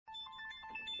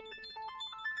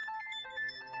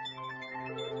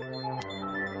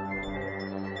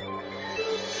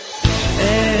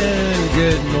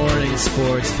morning,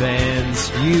 sports fans.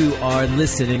 You are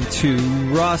listening to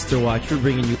RosterWatch. We're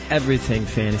bringing you everything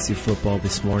fantasy football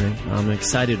this morning. I'm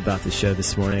excited about the show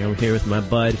this morning. I'm here with my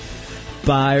bud,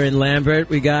 Byron Lambert.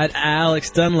 We got Alex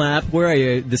Dunlap. Where are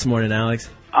you this morning, Alex?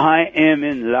 I am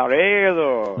in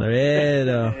Laredo.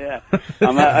 Yeah.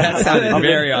 That sounded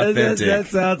very authentic. That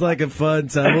sounds like a fun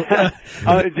time.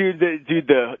 Dude,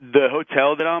 the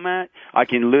hotel that I'm at, I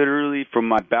can literally, from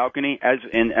my balcony, as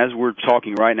we're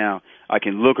talking right now, I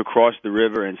can look across the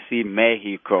river and see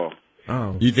Mexico.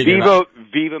 Oh,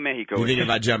 Viva Mexico. You thinking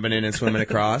about jumping in and swimming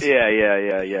across?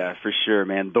 Yeah, for sure,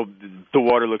 man. The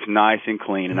water looks nice and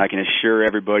clean, and I can assure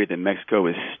everybody that Mexico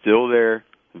is still there.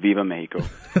 Viva Mexico.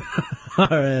 All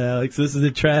right, Alex, this is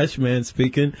the Trash Man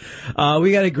speaking.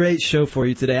 We got a great show for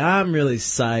you today. I'm really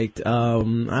psyched. I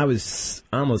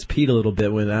almost peed a little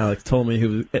bit when Alex told me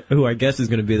who our guest is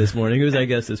going to be this morning. Who's our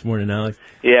guest this morning, Alex?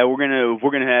 Yeah, we're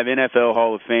gonna have NFL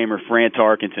Hall of Famer Fran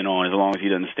Tarkenton on, as long as he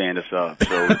doesn't stand us up.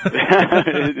 So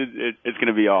it's going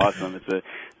to be awesome. It's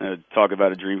talk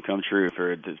about a dream come true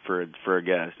for a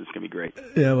guest. It's going to be great.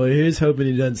 Yeah, well, here's hoping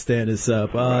he doesn't stand us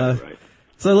up. Right.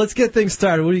 So let's get things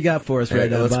started. What do you got for us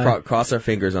right now? Let's cross our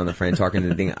fingers on the Fran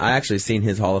Tarkenton thing. I actually seen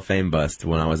his Hall of Fame bust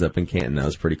when I was up in Canton. That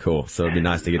was pretty cool. So it'd be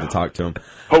nice to get to talk to him.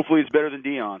 Hopefully, it's better than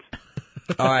Dion's.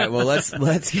 All right. Well, let's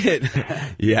get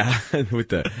with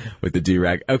the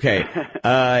do-rag. Okay.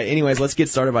 Anyways, let's get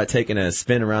started by taking a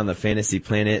spin around the fantasy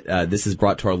planet. This is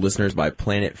brought to our listeners by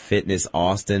Planet Fitness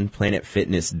Austin,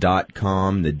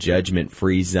 planetfitness.com, the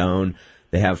judgment-free zone.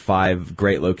 They have 5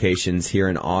 great locations here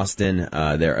in Austin.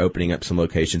 They're opening up some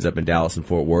locations up in Dallas and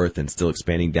Fort Worth and still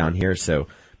expanding down here. So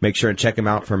make sure and check them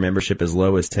out for a membership as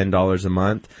low as $10 a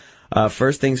month.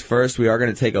 First things first, we are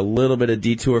going to take a little bit of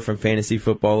detour from fantasy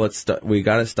football. We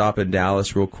got to stop in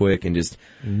Dallas real quick and just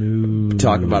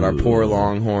talk about our poor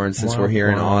Longhorns since we're here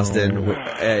in Austin.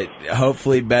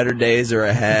 Hopefully better days are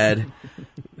ahead.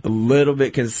 A little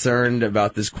bit concerned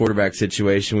about this quarterback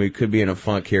situation. We could be in a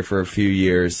funk here for a few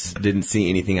years. Didn't see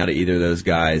anything out of either of those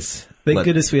guys. Thank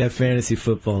goodness we have fantasy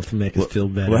football to make us feel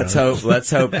better.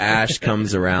 Let's hope Ash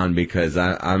comes around, because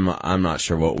I'm not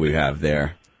sure what we have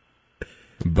there.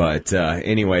 But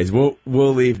anyways, we'll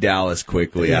leave Dallas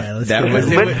quickly. Yeah, let's get out of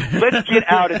Dallas. Let's get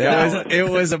out of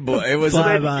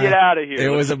here. It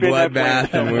was a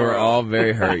bloodbath, and we were all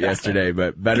very hurt yesterday.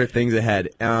 But better things ahead.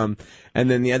 And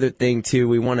then the other thing too,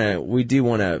 we do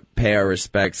want to pay our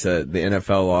respects. The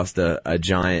NFL lost a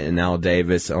giant in Al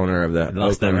Davis, owner of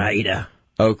the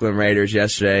Oakland Raiders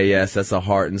yesterday. Yes, that's the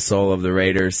heart and soul of the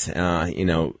Raiders.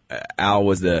 Al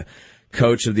was the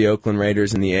coach of the Oakland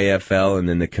Raiders in the AFL, and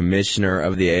then the commissioner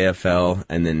of the AFL,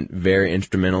 and then very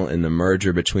instrumental in the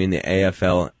merger between the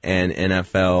AFL and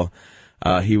NFL.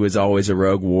 He was always a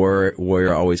rogue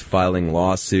warrior, always filing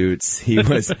lawsuits. He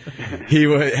hired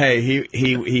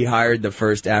the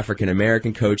first African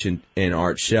American coach in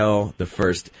Art Shell, the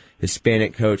first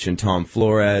Hispanic coach in Tom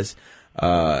Flores.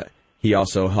 He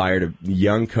also hired a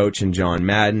young coach in John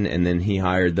Madden, and then he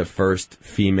hired the first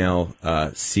female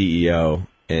CEO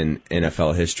in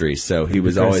NFL history. So he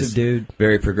was always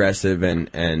very progressive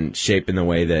and shaping the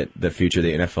way that the future of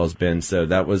the NFL's been. So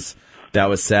that was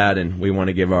sad, and we want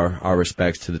to give our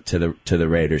respects to the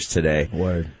Raiders today.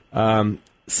 Word.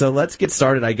 So let's get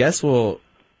started. I guess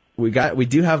we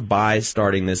do have buys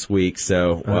starting this week,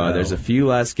 so there's a few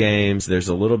less games. There's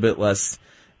a little bit less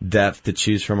depth to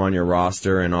choose from on your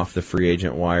roster and off the free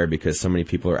agent wire because so many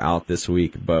people are out this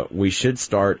week. But we should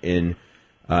start in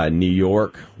New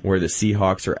York, where the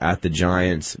Seahawks are at the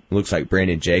Giants. Looks like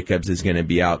Brandon Jacobs is going to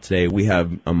be out today. We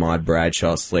have Ahmad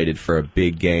Bradshaw slated for a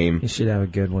big game. He should have a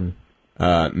good one.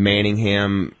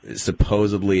 Manningham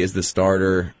supposedly is the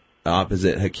starter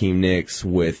opposite Hakeem Nicks,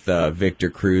 with Victor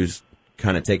Cruz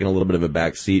kind of taking a little bit of a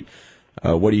back seat.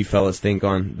 What do you fellas think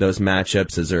on those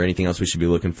matchups? Is there anything else we should be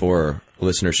looking for, or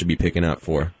listeners should be picking up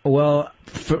for? Well,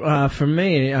 for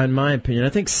me, in my opinion, I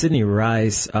think Sidney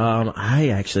Rice, I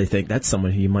actually think that's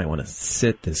someone who you might want to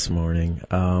sit this morning.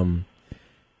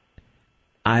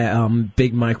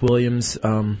 Big Mike Williams,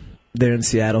 there in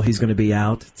Seattle, he's going to be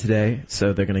out today,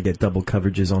 so they're going to get double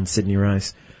coverages on Sidney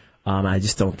Rice. I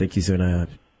just don't think he's going to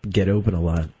get open a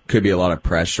lot. Could be a lot of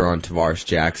pressure on Tavares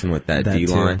Jackson with that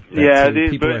D-line. Yeah,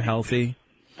 people are healthy.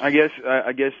 I guess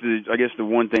the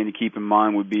one thing to keep in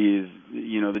mind would be is,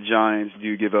 the Giants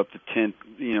do give up the 10th.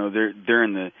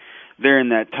 They're in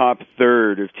that top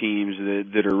third of teams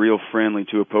that are real friendly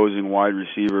to opposing wide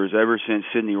receivers. Ever since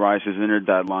Sidney Rice has entered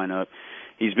that lineup,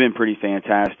 he's been pretty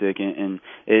fantastic, and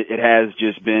it has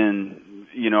just been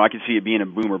I can see it being a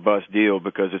boom or bust deal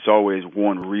because it's always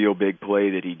one real big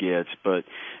play that he gets. But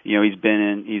he's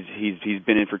been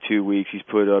in for 2 weeks. He's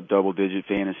put up double-digit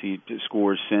fantasy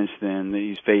scores since then.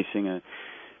 He's facing a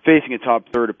top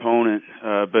third opponent.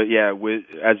 But yeah,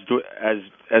 as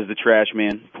the trash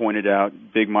man pointed out,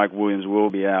 Big Mike Williams will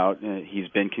be out. He's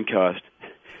been concussed.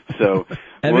 So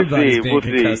we'll see.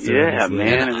 Yeah,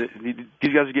 man.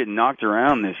 These guys are getting knocked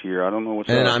around this year. I don't know what's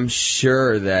up. And I'm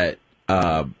sure that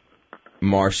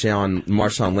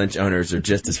Marshawn Lynch owners are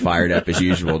just as fired up as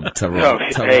usual to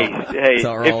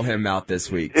roll him out this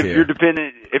week too.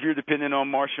 If you're dependent on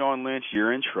Marshawn Lynch,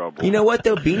 you're in trouble. You know what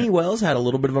though? Beanie Wells had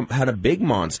a big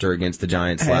monster against the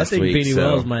Giants last week. I think Beanie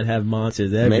Wells might have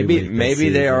monsters every week. Maybe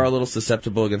they are a little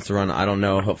susceptible against the run. I don't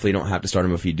know. Hopefully, you don't have to start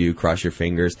him. If you do, cross your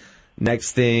fingers.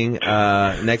 Next game.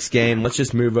 Let's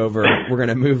just move over. We're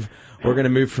gonna move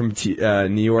from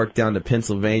New York down to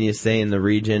Pennsylvania, stay in the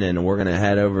region, and we're gonna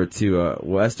head over to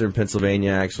Western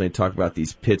Pennsylvania. Actually, talk about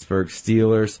these Pittsburgh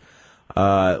Steelers.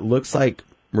 Looks like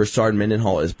Rashard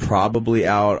Mendenhall is probably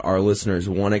out. Our listeners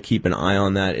want to keep an eye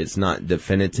on that. It's not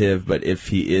definitive, but if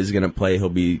he is gonna play, he'll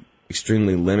be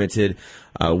extremely limited.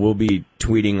 We'll be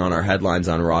tweeting on our headlines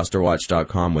on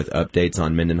RosterWatch.com with updates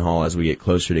on Mendenhall as we get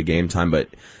closer to game time, but.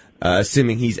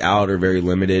 Assuming he's out or very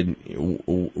limited,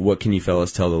 what can you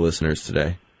fellas tell the listeners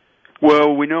today?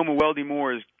 Well, we know Mwelde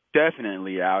Moore is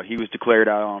definitely out. He was declared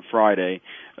out on Friday.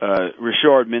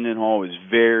 Rashard Mendenhall is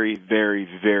very, very,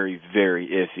 very, very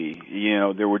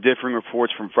iffy. There were differing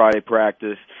reports from Friday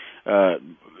practice.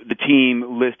 The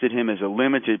team listed him as a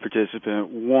limited participant.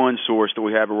 One source that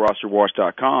we have at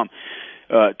RosterWatch.com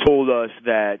told us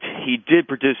that he did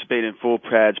participate in full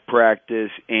pads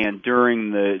practice and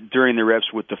during the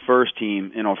reps with the first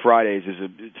team. And on Fridays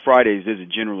is a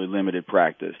generally limited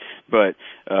practice, but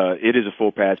it is a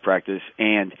full pads practice.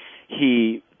 And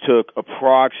he took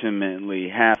approximately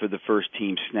half of the first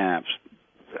team snaps.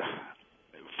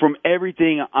 From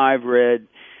everything I've read,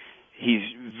 he's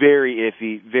very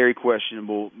iffy, very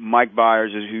questionable. Mike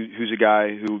Byers, who's a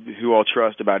guy who I'll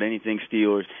trust about anything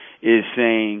Steelers, is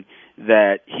saying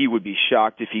that he would be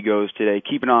shocked if he goes today.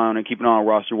 Keep an eye on him. Keep an eye on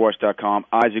RosterWatch.com.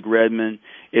 Isaac Redmond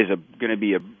is going to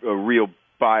be a real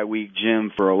bye-week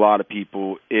gem for a lot of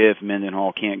people if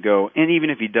Mendenhall can't go. And even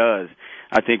if he does,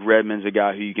 I think Redmond's a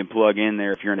guy who you can plug in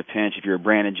there if you're in a pinch, if you're a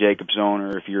Brandon Jacobs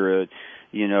owner, if you're if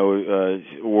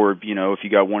you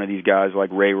got one of these guys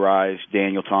like Ray Rice,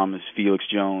 Daniel Thomas, Felix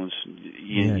Jones,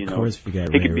 of course, if you got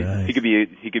Ray Rice, he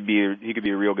could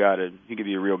be a real guy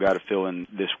to fill in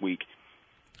this week.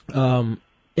 But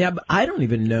I don't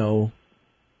even know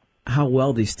how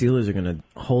well these Steelers are going to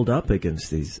hold up against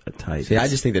these Titans. See, I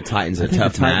just think the Titans are a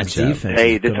tough matchup.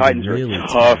 Hey, the Titans are a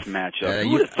tough matchup.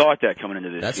 Who would have thought that coming into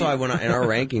this That's season? why in our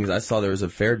rankings, I saw there was a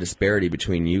fair disparity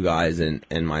between you guys and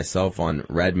myself on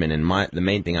Redmond. And the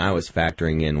main thing I was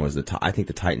factoring in was I think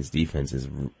the Titans' defense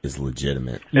is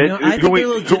legitimate. I think they're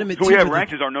legitimate who we have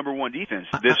ranked as our number one defense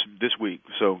this week.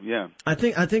 So yeah, I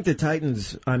think the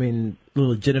Titans.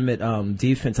 Legitimate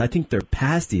defense. I think their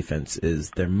pass defense is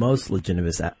their most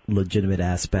legitimate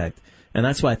aspect, and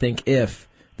that's why I think if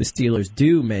the Steelers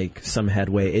do make some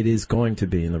headway, it is going to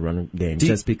be in the run game,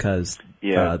 just because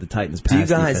the Titans' pass defense. Do you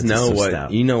guys know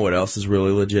stout. You know what else is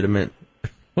really legitimate?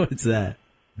 What's that?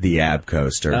 The ab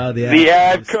coaster. Oh, the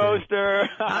ab coaster.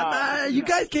 You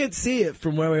guys can't see it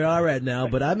from where we are right now,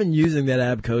 but I've been using that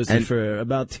ab coaster for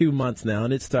about 2 months now,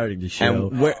 and it's starting to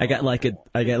show. I got like a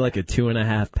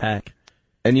 2.5 pack.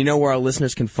 And you know where our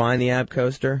listeners can find the ab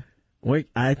coaster?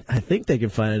 I think they can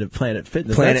find it at Planet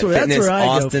Fitness. Planet Fitness, that's where I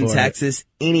Austin, go for Texas,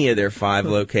 any of their 5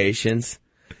 locations.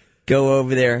 Go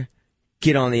over there,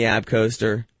 get on the ab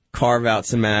coaster, carve out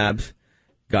some abs.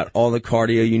 Got all the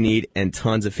cardio you need and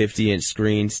tons of 50-inch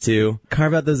screens, too.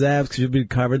 Carve out those abs because you'll be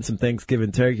carving some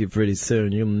Thanksgiving turkey pretty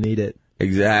soon. You'll need it.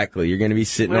 Exactly. You're going to be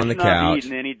sitting on the couch.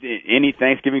 Not eating any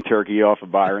Thanksgiving turkey off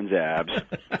of Byron's abs.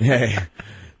 Hey.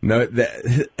 No,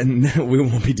 we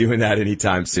won't be doing that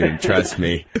anytime soon. Trust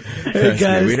me. Hey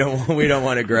guys, we don't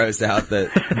want to gross out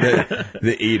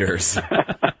the eaters,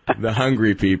 the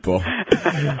hungry people.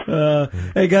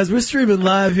 Hey guys, we're streaming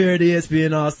live here at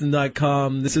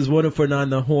ESPNAustin.com. This is 104.9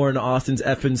 The Horn, Austin's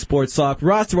FM Sports Talk.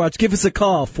 RosterWatch, give us a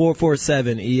call,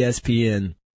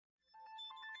 447-ESPN.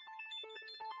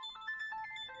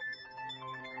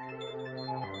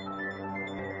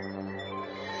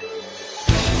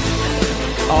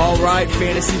 All right,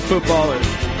 fantasy footballers,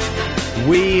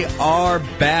 we are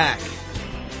back.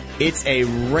 It's a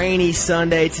rainy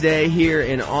Sunday today here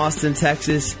in Austin,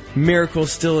 Texas. Miracles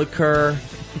still occur.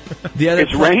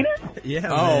 It's raining? Yeah,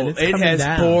 man, it has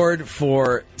down.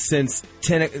 poured since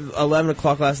 11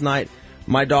 o'clock last night.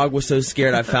 My dog was so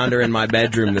scared I found her in my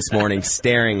bedroom this morning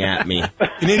staring at me.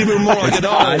 You need to be more like a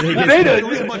dog. Athena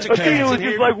was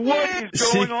just like, what is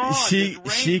going on?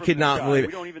 She could not believe it.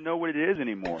 We don't even know what it is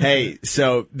anymore. Hey,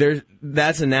 so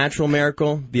that's a natural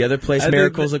miracle. The other place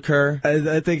miracles occur.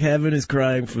 I think heaven is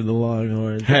crying for the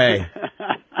Longhorns. Hey.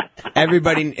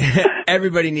 Everybody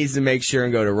needs to make sure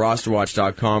and go to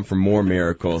RosterWatch.com for more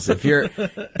miracles. If you're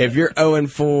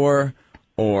 0-4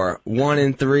 or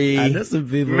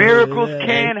 1-3, miracles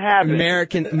can happen.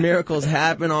 Miracles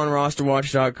happen on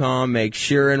RosterWatch.com. Make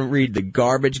sure and read the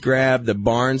Garbage Grab, the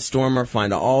Barnstormer,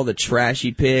 find all the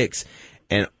trashy picks,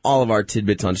 and all of our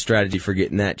tidbits on strategy for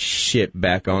getting that ship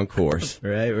back on course.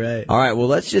 Right. All right, well,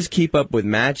 let's just keep up with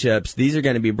matchups. These are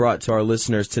going to be brought to our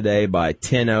listeners today by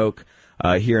Tin Oak.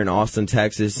 Here in Austin,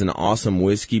 Texas, an awesome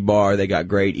whiskey bar. They got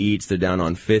great eats. They're down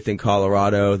on 5th in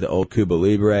Colorado, the old Cuba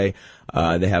Libre.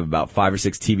 They have about 5 or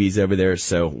 6 TVs over there,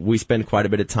 so we spend quite a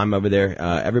bit of time over there.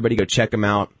 Everybody go check them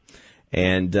out.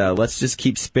 And let's just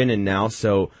keep spinning now.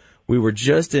 So we were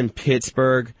just in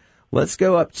Pittsburgh. Let's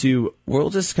go up to,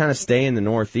 we'll just kind of stay in the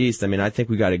Northeast. I mean, I think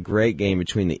we got a great game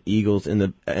between the Eagles and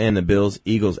the Bills.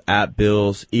 Eagles at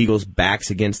Bills. Eagles backs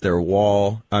against the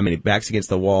wall.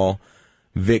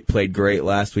 Vic played great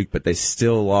last week, but they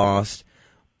still lost.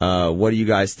 What do you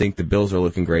guys think? The Bills are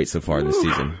looking great so far this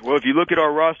season. Well, if you look at our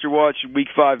Roster Watch Week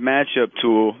 5 matchup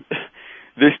tool,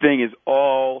 this thing is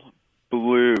all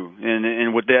blue,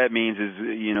 and what that means is,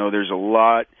 there's a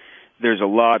lot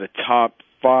of top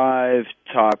 6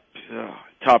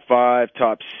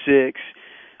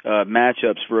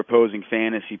 matchups for opposing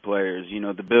fantasy players.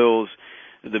 The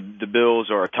Bills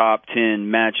are a top 10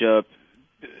 matchup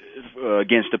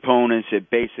against opponents at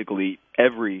basically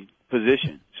every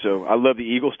position. So I love the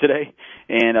Eagles today,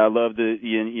 and I love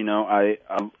I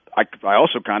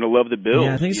also kind of love the Bills.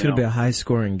 Yeah, I think it's going to be a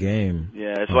high-scoring game.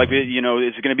 Yeah, it's like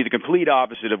it's going to be the complete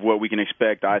opposite of what we can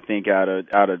expect. I think out of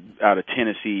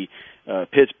Tennessee,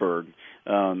 Pittsburgh.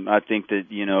 I think that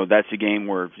that's a game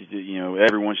where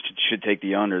everyone should take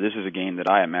the under. This is a game that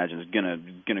I imagine is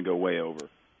gonna go way over.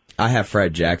 I have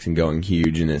Fred Jackson going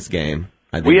huge in this game.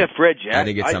 We have Fred Jackson. I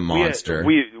think it's a monster.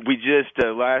 We just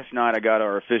last night I got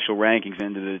our official rankings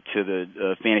into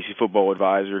the Fantasy Football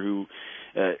Advisor, who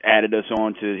added us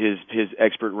on to his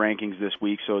expert rankings this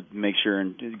week. So make sure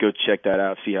and go check that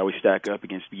out. See how we stack up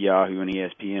against Yahoo and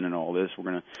ESPN and all this.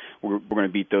 We're gonna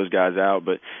beat those guys out.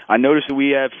 But I noticed that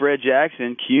we have Fred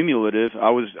Jackson cumulative. I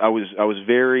was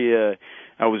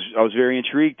very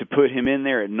intrigued to put him in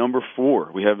there at number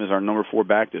 4. We have him as our number 4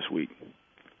 back this week.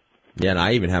 Yeah, and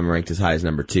I even have him ranked as high as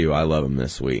number 2. I love him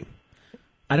this week.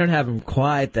 I don't have him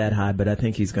quite that high, but I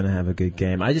think he's going to have a good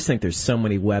game. I just think there's so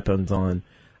many weapons on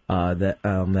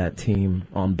that team,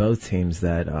 on both teams,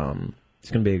 that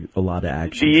it's going to be a lot of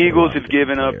action. The Eagles have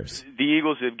given up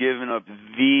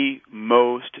the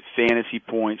most fantasy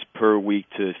points per week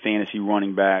to fantasy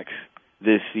running backs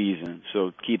this season.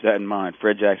 So keep that in mind.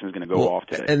 Fred Jackson's going to go off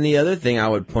today. And the other thing I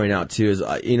would point out, too, is,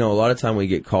 a lot of time we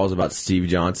get calls about Steve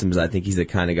Johnson, because I think he's the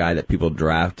kind of guy that people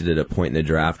drafted at a point in the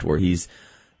draft where he's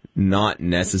not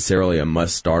necessarily a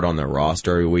must-start on their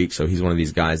roster every week. So he's one of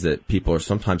these guys that people are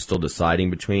sometimes still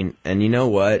deciding between. And you know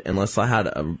what? Unless I had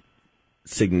a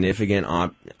significant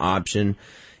option,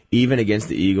 even against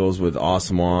the Eagles with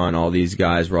Asamoah and all these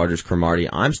guys, Rogers, Cromartie,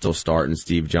 I'm still starting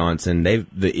Steve Johnson.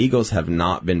 The Eagles have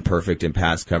not been perfect in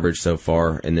pass coverage so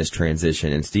far in this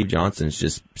transition, and Steve Johnson's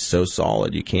just so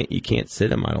solid. You can't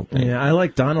sit him, I don't think. Yeah, I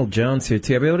like Donald Jones here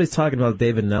too. Everybody's talking about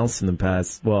David Nelson in the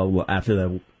past. Well, after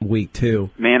the week 2.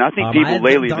 Man, I think people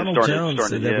lately have Donald Jones.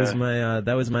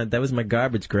 That was my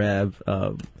garbage grab.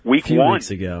 Week a few 1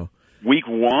 weeks ago. Week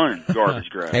 1 garbage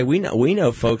grab. Hey, we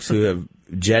know folks who have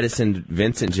jettisoned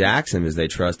Vincent Jackson as they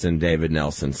trust in David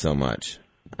Nelson so much.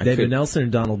 David Nelson or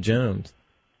Donald Jones?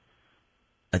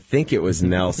 I think it was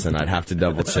Nelson. I'd have to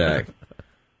double check.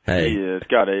 Hey, yeah, it's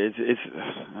got it.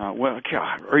 Well,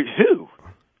 God, who?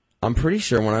 I'm pretty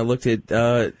sure when I looked at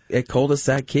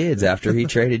Cul-de-sac Kids after he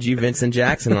traded you Vincent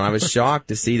Jackson, and I was shocked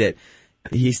to see that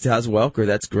he still has Welker.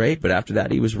 That's great, but after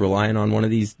that he was relying on one of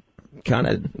these kind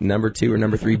of number 2 or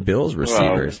number 3 Bills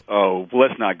receivers. Well,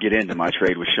 let's not get into my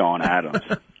trade with Sean Adams.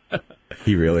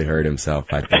 He really hurt himself,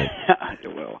 I think.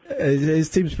 Well, his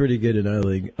team's pretty good in our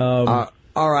league.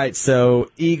 All right, so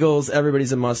Eagles,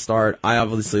 everybody's a must-start. I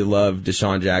obviously love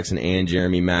Deshaun Jackson and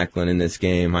Jeremy Maclin in this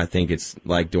game. I think it's,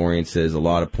 like Dorian says, a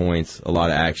lot of points, a lot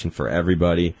of action for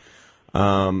everybody.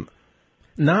 Not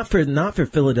for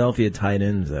Philadelphia tight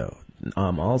ends, though.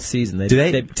 all season.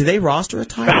 Do they roster a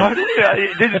tight end?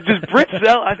 Does Brent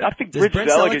Selleck? I think Brent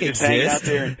Selleck is just hanging out exist?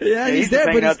 there. Yeah, he's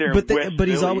there, but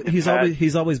he's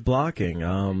he's always blocking.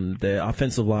 The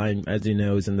offensive line, as you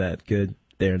know, isn't that good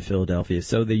there in Philadelphia,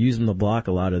 so they use him to block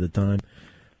a lot of the time.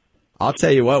 I'll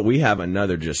tell you what, we have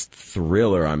another just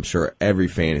thriller I'm sure every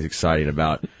fan is excited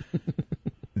about.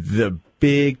 The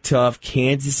big, tough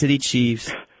Kansas City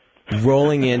Chiefs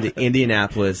rolling into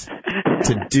Indianapolis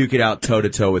to duke it out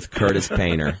toe-to-toe with Curtis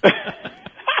Painter.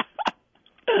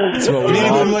 That's what we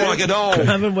like it all.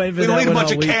 I've been waiting for we that don't need a one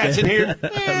bunch all of cats in here.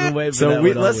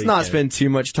 Let's not spend too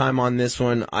much time on this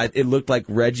one. It looked like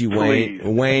Reggie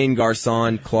Wayne,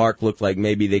 Garcon, Clark looked like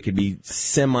maybe they could be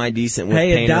semi-decent with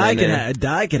Painter in there. A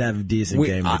die could have a decent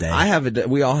game today.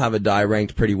 We all have a die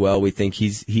ranked pretty well. We think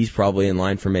he's probably in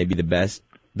line for maybe the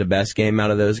best game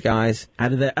out of those guys.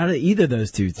 Out of either of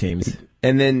those two teams.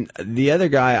 And then the other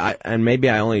guy, maybe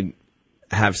I only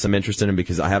have some interest in him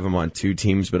because I have him on two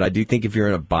teams, but I do think if you're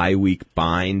in a bye week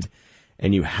bind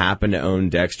and you happen to own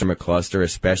Dexter McCluster,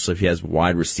 especially if he has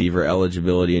wide receiver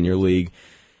eligibility in your league,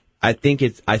 I think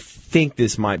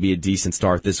this might be a decent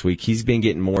start this week. He's been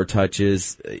getting more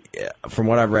touches. From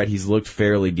what I've read, he's looked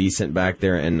fairly decent back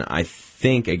there, and I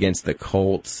think against the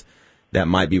Colts, that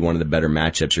might be one of the better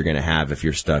matchups you're going to have if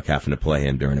you're stuck having to play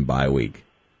him during a bye week.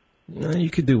 No, you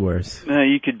could do worse. No,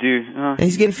 you could do. And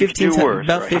he's getting 15 worse,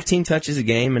 15 touches a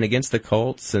game, and against the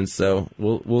Colts, and so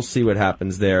we'll see what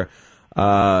happens there.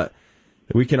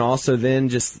 We can also then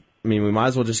we might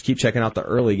as well just keep checking out the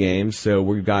early games. So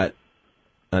we've got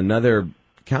another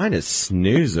kind of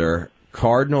snoozer: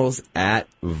 Cardinals at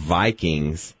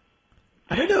Vikings.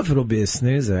 I don't know if it'll be a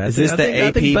snoozer. Is this the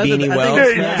AP Beanie Wells?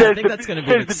 I think that's going to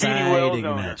be an exciting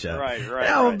matchup. Right.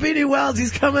 Yeah, Beanie Wells,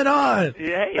 he's coming on.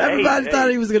 Everybody thought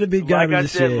he was going to be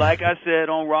garbage this year. Like I said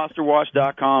on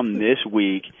RosterWatch.com this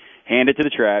week, hand it to the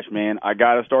trash man. I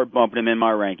got to start bumping him in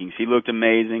my rankings. He looked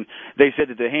amazing. They said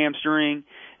that the hamstring.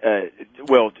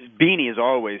 Beanie has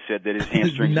always said that his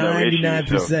hamstring's no issue.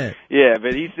 99%. So, yeah,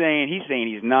 but he's saying he's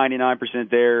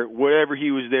 99% there. Whatever he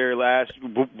was at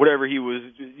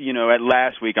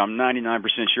last week, I'm 99%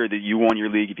 sure that you won your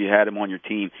league if you had him on your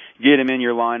team. Get him in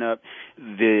your lineup.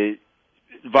 The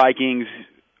Vikings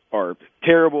are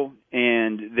terrible,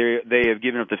 and they have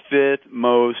given up the fifth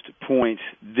most points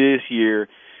this year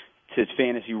to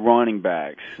fantasy running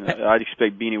backs. I'd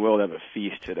expect Beanie Well to have a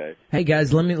feast today. Hey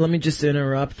guys, let me just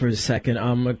interrupt for a second.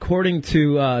 According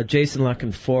to Jason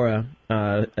LaConfora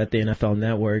at the NFL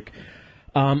Network,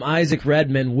 Isaac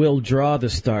Redman will draw the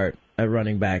start at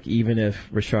running back, even if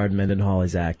Rashard Mendenhall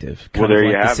is active. Kind there of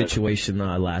you like have the it. situation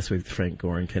last week with Frank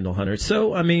Gore and Kendall Hunter.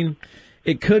 So, I mean,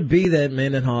 it could be that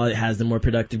Mendenhall has the more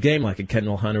productive game like a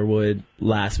Kendall Hunter would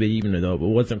last week, even though it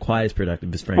wasn't quite as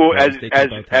productive as Frank Gore.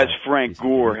 As Frank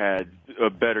Gore had a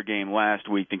better game last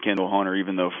week than Kendall Hunter,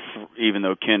 even though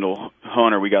Kendall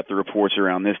Hunter, we got the reports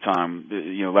around this time,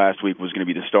 last week was going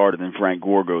to be the starter, then Frank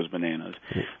Gore goes bananas.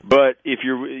 But if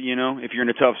you're in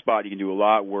a tough spot, you can do a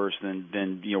lot worse than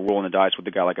rolling the dice with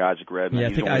a guy like Isaac Redman. Yeah,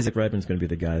 I think Isaac Redman's going to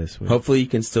be the guy this week. Hopefully you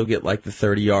can still get like the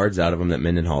 30 yards out of him that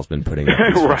Mendenhall's been putting up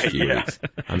these first few weeks.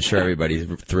 I'm sure everybody's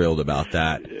thrilled about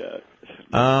that. Yeah.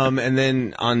 And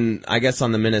then on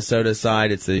the Minnesota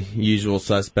side, it's the usual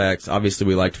suspects. Obviously,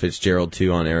 we liked Fitzgerald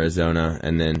too on Arizona,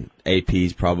 and then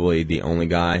AP's probably the only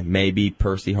guy. Maybe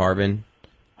Percy Harvin.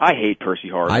 I hate Percy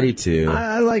Harvin. I do too.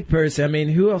 I like Percy. I mean,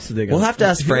 who else are they going to... We'll have to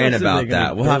ask Fran about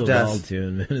that. We'll have to ask... to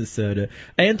in Minnesota.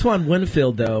 Antoine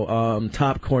Winfield, though,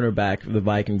 top cornerback for the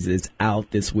Vikings, is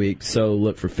out this week, so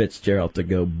look for Fitzgerald to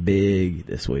go big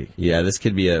this week. Yeah, this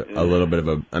could be a little bit of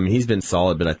a... I mean, he's been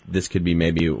solid, but this could be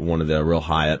maybe one of the real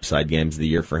high upside games of the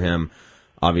year for him.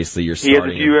 Obviously, you're starting...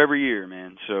 He has a few every year,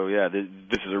 man. So, yeah, this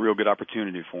is a real good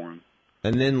opportunity for him.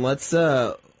 And then let's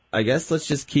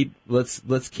just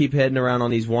keep heading around on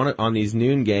these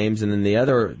noon games, and then the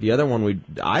other one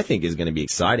I think is going to be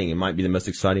exciting. It might be the most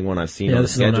exciting one I've seen on the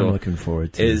schedule. This is what I'm looking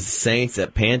forward to. Is Saints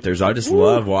at Panthers. I just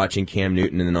love watching Cam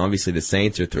Newton, and then obviously the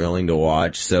Saints are thrilling to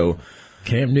watch. So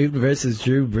Cam Newton versus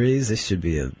Drew Brees. This should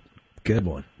be a good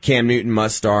one. Cam Newton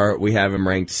must start. We have him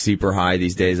ranked super high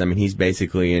these days. I mean, he's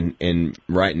basically in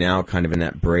right now kind of in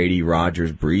that Brady,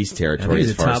 Rodgers, Brees territory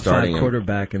as far as starting him. He's a top 5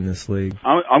 quarterback in this league.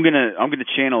 I'm gonna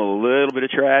channel a little bit of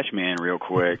trash man real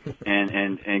quick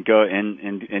and go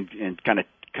and kind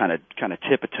of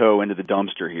tip a toe into the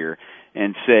dumpster here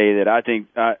and say that I think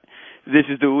this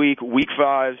is the week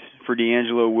 5s for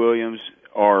D'Angelo Williams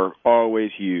are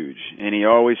always huge, and he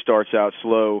always starts out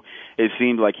slow. It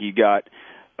seemed like he got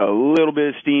a little bit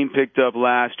of steam picked up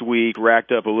last week,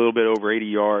 racked up a little bit over 80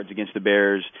 yards against the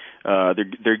Bears.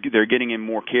 They're getting him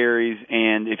more carries,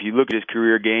 and if you look at his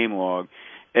career game log,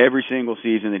 every single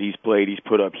season that he's played, he's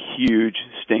put up huge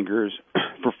stinkers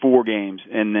for 4 games,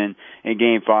 and then in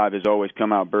Game 5 has always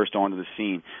come out, burst onto the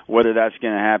scene. Whether that's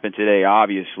going to happen today,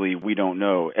 obviously, we don't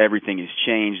know. Everything has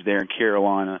changed there in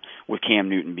Carolina with Cam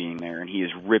Newton being there, and he is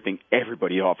ripping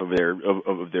everybody off of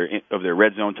their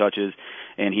red zone touches,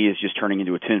 and he is just turning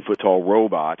into a 10-foot-tall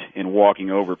robot and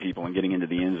walking over people and getting into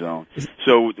the end zone.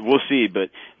 So we'll see, but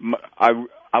I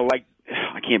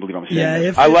can't believe I'm saying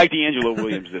this. I like D'Angelo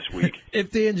Williams this week.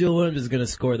 If D'Angelo Williams is going to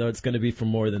score, though, it's going to be from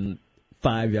more than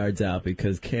 5 yards out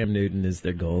because Cam Newton is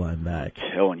their goal line back.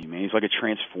 I'm telling you, man. He's like a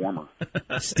transformer.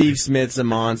 Steve Smith's a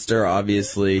monster,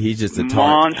 obviously. He's just a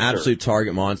absolute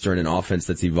target monster in an offense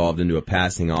that's evolved into a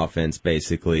passing offense,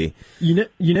 basically. You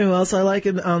know who else I like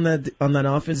on that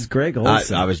offense is Greg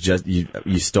Olsen. I was just you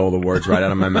stole the words right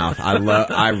out of my mouth.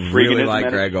 I really like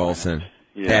Greg Olsen.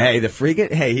 Yeah. Hey, the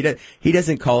freaking he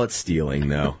doesn't call it stealing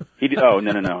though. No.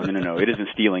 It isn't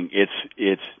stealing.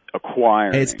 It's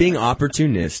acquiring. It's being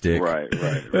opportunistic. Right.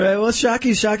 Well,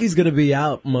 Shocky's going to be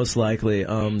out most likely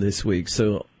this week,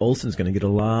 so Olsen's going to get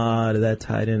a lot of that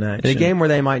tight end action. In a game where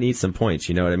they might need some points,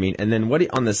 you know what I mean? And then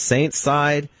on the Saints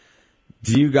side,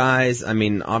 do you guys, I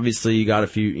mean, obviously you got a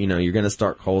few, you're going to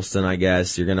start Colston, I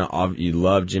guess. You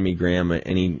love Jimmy Graham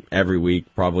every week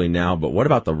probably now, but what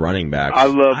about the running backs? I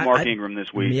love Mark Ingram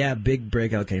this week. Yeah, big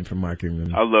breakout came from Mark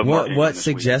Ingram. I love Mark Ingram What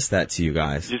suggests that to you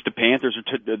guys? Just the Panthers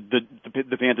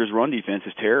the Panthers run defense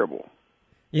is terrible.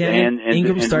 Yeah, and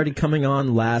Ingram started coming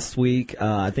on last week.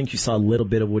 I think you saw a little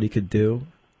bit of what he could do.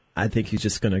 I think he's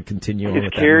just going to continue on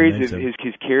with that momentum.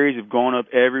 His carries have gone up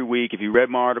every week. If you read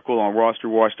my article on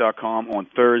RosterWatch.com on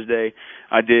Thursday,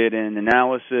 I did an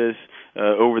analysis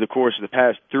over the course of the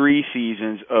past 3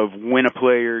 seasons of when a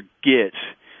player gets.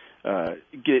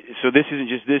 So this isn't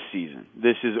just this season.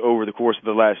 This is over the course of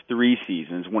the last 3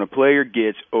 seasons. When a player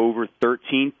gets over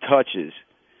 13 touches,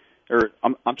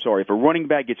 if a running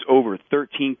back gets over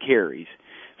 13 carries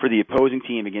for the opposing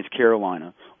team against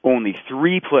Carolina, only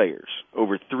 3 players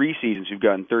over 3 seasons who've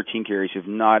gotten 13 carries have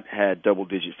not had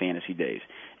double-digit fantasy days.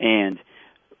 And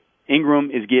Ingram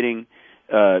is getting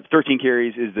 13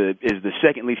 carries is the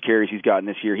second least carries he's gotten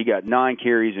this year. He got 9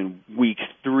 carries in week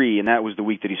 3, and that was the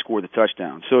week that he scored the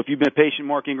touchdown. So if you've been a patient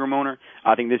Mark Ingram owner,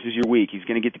 I think this is your week. He's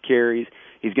going to get the carries.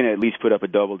 He's going to at least put up a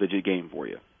double-digit game for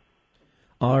you.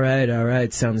 All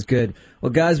right. Sounds good.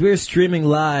 Well, guys, we're streaming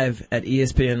live at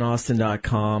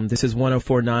ESPNAustin.com. This is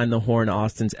 104.9 The Horn,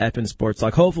 Austin's FM Sports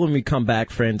Talk. Hopefully when we come back,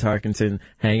 Fran Tarkenton,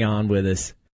 hang on with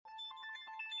us.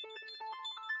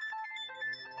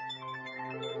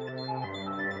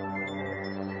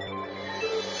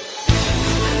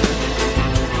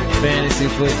 Fantasy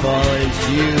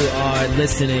footballers, you are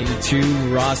listening to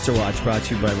Roster Watch, brought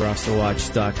to you by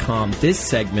RosterWatch.com. This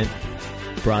segment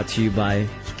brought to you by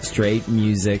Straight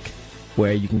Music,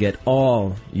 where you can get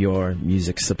all your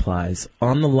music supplies.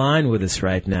 On the line with us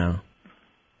right now,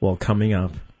 coming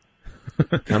up,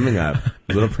 a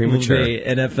little premature. Will be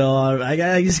NFL.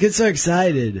 I just get so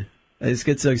excited.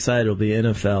 It'll be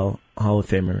NFL Hall of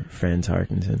Famer Fran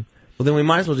Tarkenton. Well, then we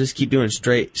might as well just keep doing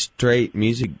straight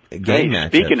music game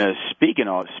matchups.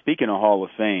 Speaking of Hall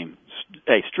of Fame,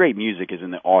 Straight Music is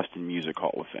in the Austin Music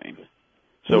Hall of Fame.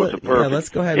 So it's a perfect. Yeah, let's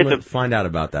go ahead and find out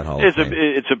about that Hall of Fame.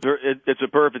 It's a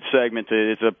perfect segment.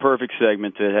 It's a perfect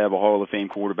segment to have a Hall of Fame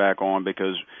quarterback on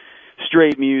because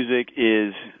Straight Music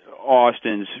is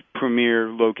Austin's premier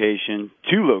location.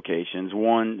 2 locations,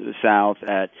 one south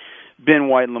at Ben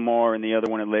White and Lamar, and the other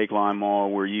one at Lakeline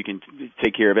Mall, where you can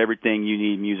take care of everything you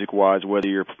need music-wise, whether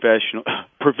you're a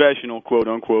professional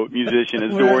quote-unquote musician,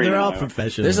 as Dorian. They're all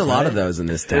professionals. There's a lot of those in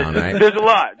this town, right? There's a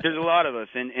lot of us,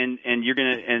 and you're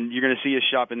gonna see us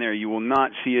shopping there. You will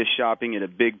not see us shopping at a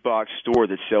big box store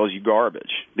that sells you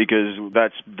garbage, because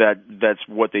that's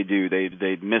what they do.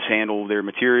 They mishandle their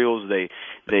materials. They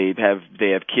have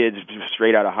kids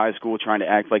straight out of high school trying to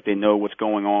act like they know what's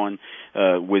going on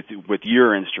with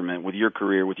your instrument, with your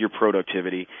career, with your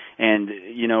productivity. And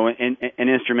an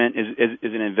instrument is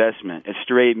an investment. At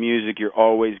Straight Music, you're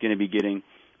always going to be getting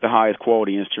the highest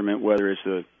quality instrument, whether it's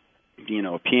a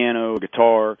piano, a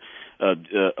guitar,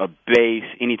 a bass,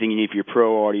 anything you need for your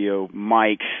pro audio,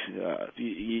 mics,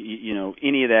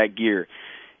 any of that gear.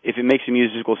 If it makes a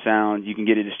musical sound, you can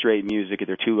get it at Straight Music at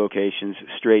their 2 locations,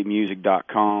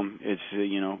 straightmusic.com. It's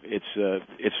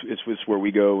where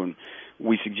we go, and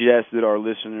we suggest that our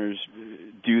listeners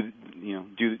do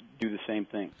the same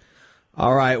thing.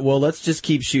 All right, well, let's just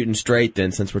keep shooting straight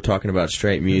then, since we're talking about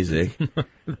straight music.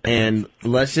 And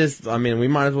let's just, we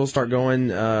might as well start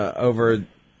going over,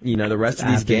 the rest of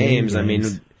these games.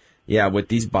 Yeah, with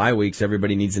these bye weeks,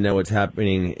 everybody needs to know what's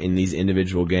happening in these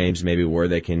individual games, maybe where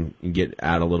they can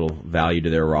add a little value to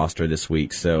their roster this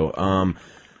week. So,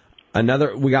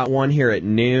 we got one here at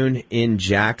noon in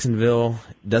Jacksonville.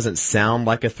 Doesn't sound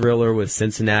like a thriller with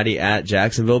Cincinnati at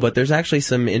Jacksonville, but there's actually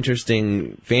some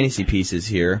interesting fantasy pieces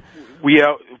here. We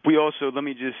also, let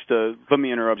me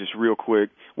interrupt just real quick.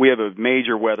 We have a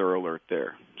major weather alert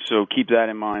there. So keep that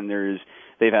in mind.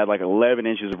 They've had like 11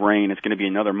 inches of rain. It's going to be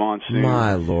another monsoon.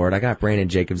 My Lord, I got Brandon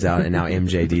Jacobs out, and now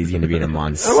MJD is going to be in a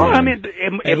monsoon. Well, I mean,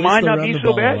 it might not be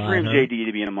so bad for MJD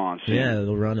to be in a monsoon. Yeah,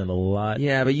 they'll run it a lot.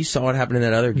 Yeah, but you saw what happened in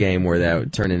that other game where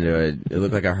that turned into it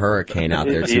looked like a hurricane out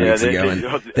there 2 weeks ago. And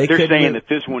they're saying that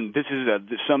this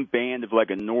is some band of like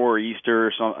a nor'easter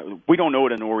or something. We don't know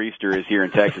what a nor'easter is here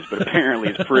in Texas, but apparently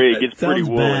it's pretty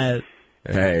woolly. Bad.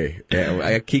 Hey,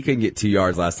 yeah, he couldn't get 2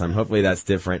 yards last time. Hopefully that's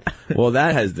different. Well,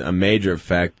 that has a major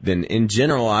effect. Then, in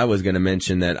general, I was going to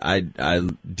mention that I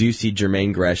do see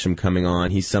Jermaine Gresham coming on.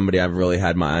 He's somebody I've really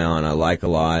had my eye on. I like a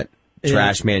lot. Yeah.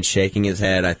 Trash man shaking his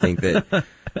head. I think that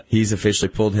he's officially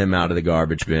pulled him out of the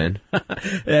garbage bin.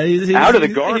 Yeah, he's out of the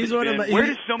garbage bin? Where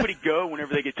does somebody go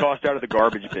whenever they get tossed out of the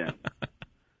garbage bin?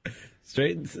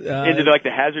 Straight into like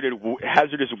the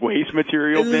hazardous waste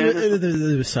material bin.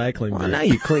 The recycling bin. No,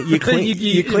 you clean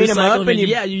them up and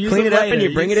you clean it up and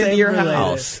you bring it into your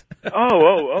house.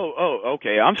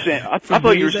 Okay. I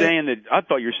thought you were saying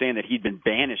that he'd been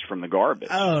banished from the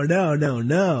Oh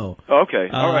no. Okay,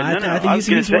 all right. I was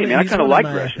going to say, man, I kind of like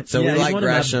Gresham. So we like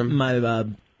Gresham. My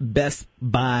best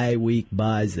bye week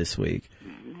buys this week.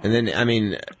 And then, I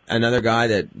mean, another guy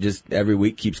that just every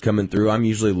week keeps coming through. I'm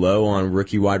usually low on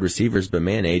rookie wide receivers, but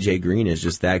man, A.J. Green is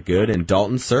just that good, and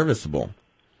Dalton's serviceable.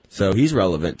 So he's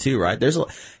relevant too, right?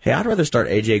 Hey, I'd rather start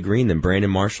A.J. Green than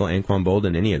Brandon Marshall, Anquan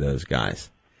Bolden, any of those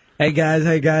guys. Hey guys,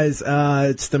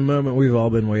 it's the moment we've all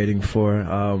been waiting for.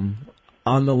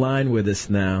 On the line with us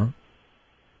now.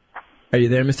 Are you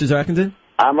there, Mr. Tarkenton?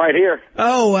 I'm right here.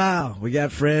 Oh, wow. We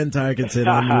got Fran Tarkenton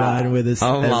on the line with us at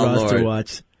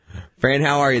RosterWatch. Fran,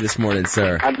 how are you this morning,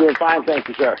 sir? I'm doing fine, thank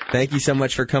you, sir. Thank you so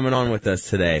much for coming on with us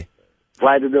today.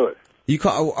 Glad to do it.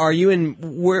 Are you in?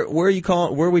 Where are you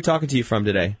calling? Where are we talking to you from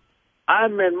today?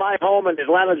 I'm in my home in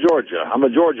Atlanta, Georgia. I'm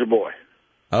a Georgia boy.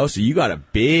 Oh, so you got a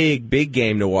big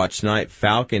game to watch tonight,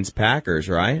 Falcons-Packers,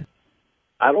 right?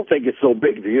 I don't think it's so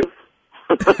big, do you?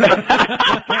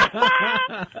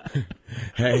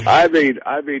 Hey. I mean,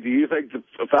 do you think the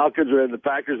Falcons are in the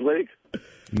Packers league?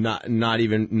 Not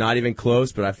even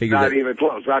close, but I figured not even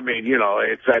close. I mean,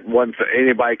 it's that one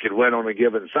anybody can win on a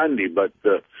given Sunday, but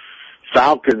the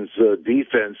Falcons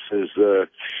defense has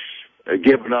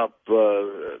given up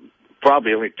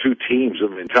probably only two teams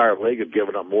in the entire league have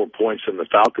given up more points than the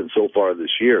Falcons so far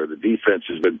this year. The defense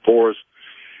has been porous.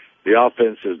 The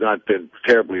offense has not been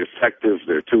terribly effective.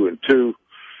 They're 2-2,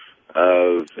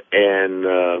 and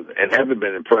haven't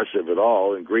been impressive at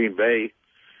all. In Green Bay,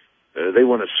 they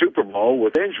won a Super Bowl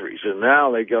with injuries, and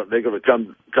now they're going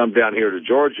to come down here to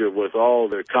Georgia with all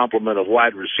their complement of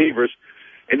wide receivers,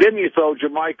 and then you throw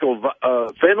Jermichael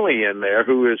Finley in there,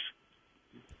 who is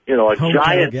a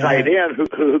giant tight end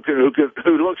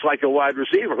who looks like a wide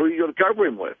receiver. Who are you going to cover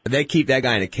him with? They keep that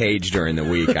guy in a cage during the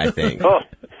week, I think. Oh.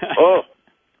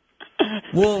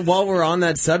 Well, while we're on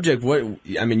that subject,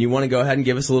 you want to go ahead and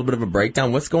give us a little bit of a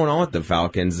breakdown? What's going on with the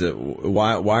Falcons?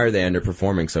 Why are they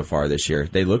underperforming so far this year?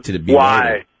 They look to be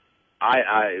loaded.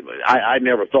 I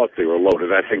never thought they were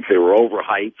loaded. I think they were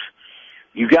overhyped.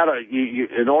 You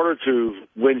in order to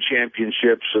win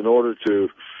championships, in order to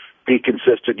be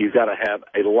consistent, you've got to have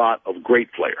a lot of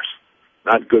great players,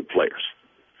 not good players.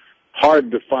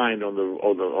 Hard to find on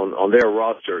their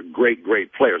roster great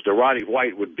players. The Roddy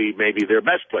White would be maybe their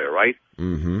best player, right?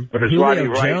 Mm-hmm. But it's Julio Roddy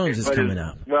White. Jones is coming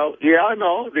up. Well, yeah, I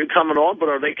know they're coming on, but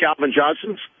are they Calvin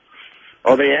Johnsons?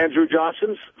 Are they Andrew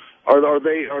Johnsons? Are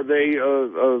they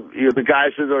the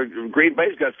guys that are Green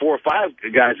Bay's got 4 or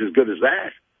 5 guys as good as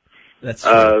that? That's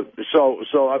true. So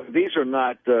these are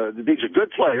not these are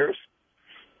good players,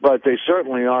 but they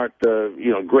certainly aren't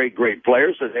great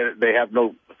players. They have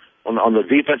no. On the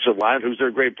defensive line, who's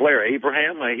their great player?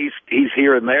 Abraham. He's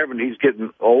here and there, but he's getting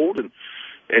old, and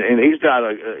he's not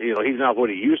he's not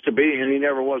what he used to be, and he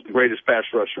never was the greatest pass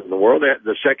rusher in the world.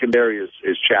 The secondary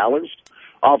is challenged.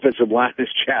 Offensive line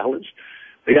is challenged.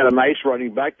 They got a nice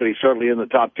running back, but he's certainly in the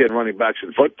top 10 running backs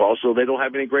in football. So they don't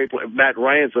have any great players. Matt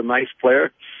Ryan's a nice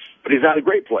player, but he's not a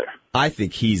great player. I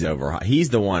think he's overhyped.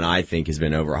 He's the one I think has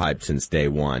been overhyped since day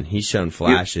one. He's shown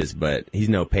flashes, but he's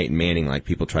no Peyton Manning like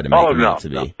people try to make him out to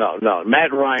be. No.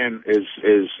 Matt Ryan is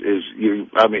he's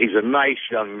a nice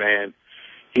young man.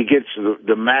 He gets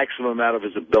the maximum out of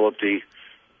his ability.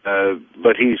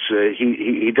 but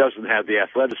he doesn't have the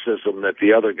athleticism that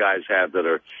the other guys have that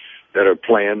are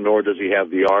playing, nor does he have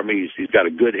the arm. He's got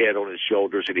a good head on his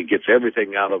shoulders, and he gets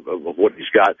everything out of what he's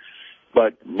got.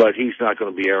 But he's not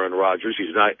going to be Aaron Rodgers.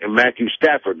 He's not. And Matthew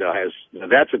Stafford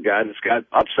that's a guy that's got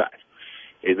upside.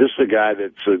 This is a guy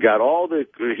that's got all the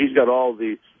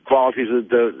qualities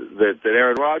that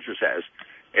Aaron Rodgers has.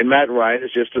 And Matt Ryan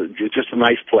is just a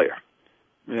nice player.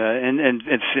 Yeah, and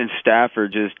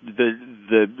Stafford, just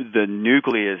the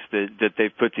nucleus that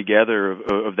they've put together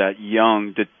of that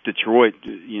young Detroit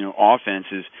offense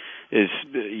is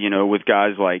with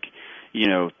guys like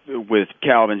with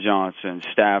Calvin Johnson,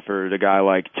 Stafford, a guy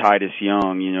like Titus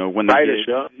Young, when they Titus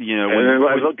Young,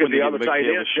 when look at the other tight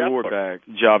end, short back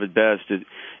job at best,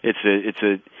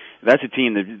 that's a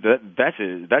team that's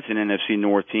an NFC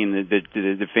North team that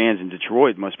the fans in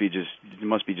Detroit must be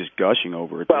just gushing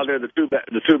over. Well, they're the two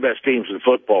best teams in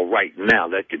football right now.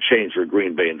 That could change for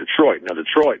Green Bay and Detroit. Now,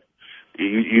 Detroit,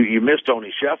 you missed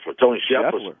Tony Scheffler. Tony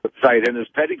Scheffler was tight end his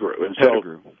pedigree, and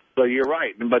so you're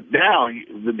right. But now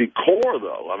the core,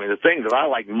 though, I mean, the thing that I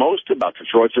like most about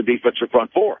Detroit's the defensive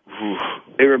front four.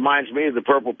 It reminds me of the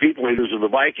Purple People Eaters of the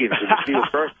Vikings and the Steel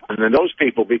Curtain, and then those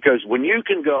people, because when you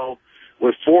can go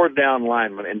with 4 down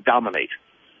linemen and dominate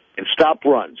and stop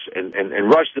runs and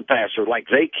rush the passer like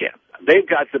they can. They've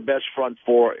got the best front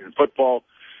four in football.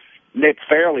 Nick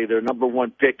Fairley, their number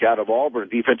 1 pick out of Auburn,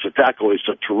 defensive tackle, is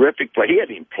a terrific player. He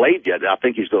hasn't even played yet. I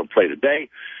think he's going to play today.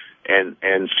 And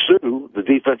Sue, the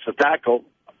defensive tackle,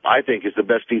 I think is the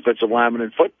best defensive lineman in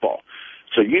football.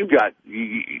 So you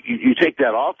take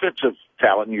that offensive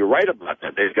talent, and you're right about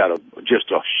that. They've got just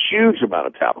a huge amount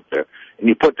of talent there. And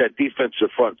you put that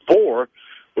defensive front four,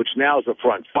 which now is a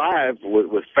front 5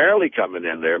 with Fairley coming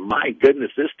in there. My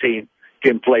goodness, this team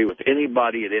can play with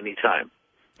anybody at any time.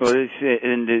 Well,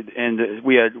 and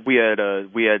we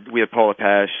had Paula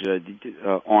Pash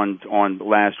on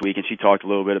last week, and she talked a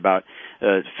little bit about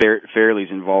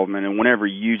Fairley's involvement. And whenever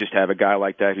you just have a guy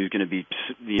like that who's going to be,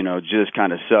 just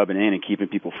kind of subbing in and keeping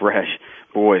people fresh,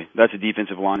 boy, that's a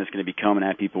defensive line that's going to be coming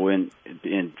at people in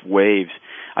waves.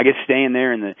 I guess staying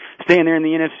there in the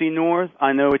NFC North,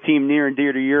 I know a team near and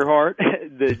dear to your heart,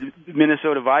 the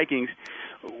Minnesota Vikings.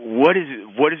 What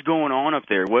is going on up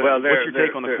there? What's your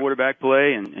take on the quarterback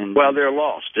play? Well, they're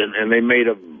lost, and they made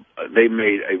a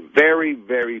very,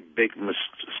 very big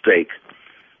mistake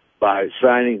by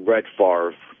signing Brett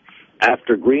Favre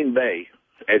after Green Bay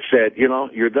had said,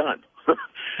 you're done.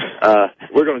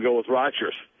 We're going to go with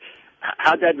Rodgers.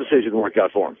 How'd that decision work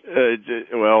out for him?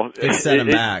 It set him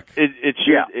back. It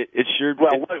sure.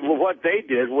 Well, what they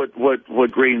did,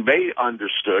 what Green Bay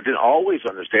understood and always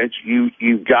understands,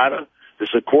 you gotta. This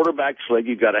is a quarterback league.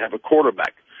 You got to have a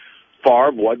quarterback.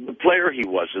 Favre wasn't the player he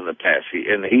was in the past, he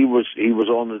was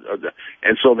on the,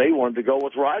 and so they wanted to go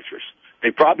with Rodgers.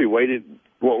 They probably waited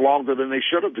longer than they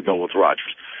should have to go with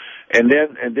Rodgers, and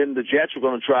then the Jets were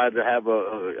going to try to have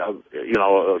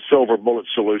a silver bullet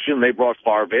solution. They brought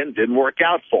Favre in, didn't work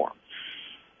out for them.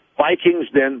 Vikings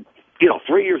then.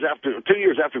 2 years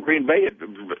after Green Bay,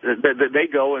 they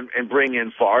go and bring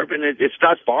in Favre, and it's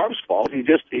not Favre's fault. He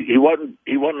wasn't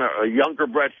a younger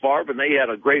Brett Favre, and they had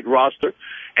a great roster,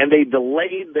 and they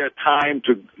delayed their time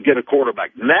to get a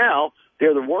quarterback. Now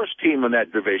they're the worst team in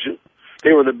that division.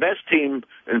 They were the best team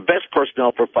and best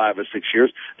personnel for 5 or 6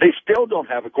 years. They still don't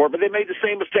have a quarterback. They made the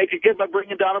same mistake again by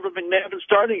bringing Donovan McNabb and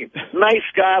starting him. Nice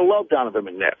guy, I love Donovan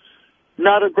McNabb.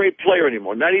 Not a great player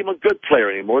anymore, not even a good player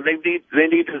anymore. They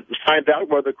need to find out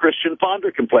whether Christian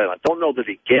Ponder can play. I don't know that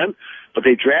he can, but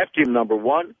they draft him number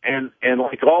 1, and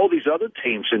like all these other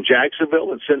teams in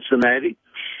Jacksonville and Cincinnati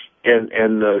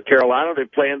and Carolina, they're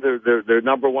playing their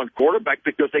number 1 quarterback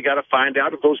because they got to find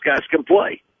out if those guys can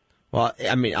play. Well,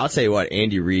 I mean, I'll tell you what,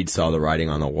 Andy Reid saw the writing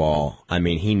on the wall. I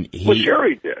mean, well, sure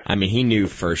he did. I mean, he knew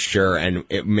for sure, and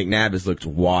McNabb has looked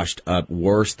washed up,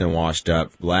 worse than washed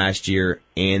up last year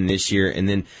and this year. And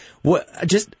then,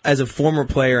 just as a former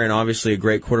player and obviously a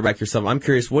great quarterback yourself, I'm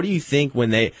curious, what do you think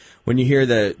when you hear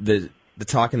the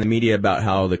talk in the media about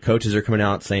how the coaches are coming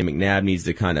out saying McNabb needs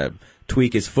to kind of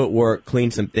tweak his footwork, clean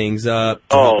some things up,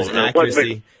 help his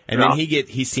accuracy? And then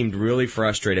he seemed really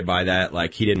frustrated by that,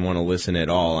 like he didn't want to listen at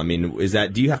all. I mean,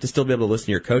 do you have to still be able to listen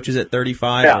to your coaches at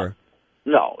 35? Yeah. Or?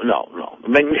 No. I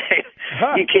mean,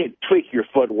 you can't tweak your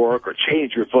footwork or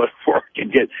change your footwork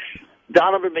and get.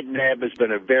 Donovan McNabb has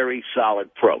been a very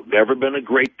solid pro, never been a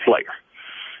great player.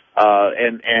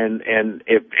 And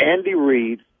if Andy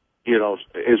Reid,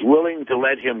 is willing to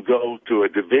let him go to a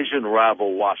division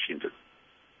rival Washington,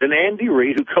 then Andy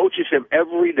Reid, who coaches him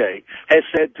every day, has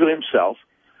said to himself,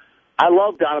 I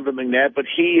love Donovan McNabb, but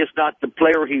he is not the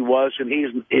player he was, and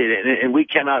we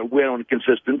cannot win on a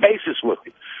consistent basis with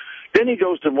him. Then he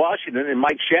goes to Washington, and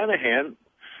Mike Shanahan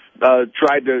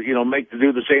tried to,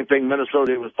 do the same thing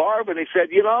Minnesota did with Favre, and he said,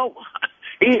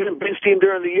 he even benched him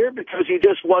during the year because he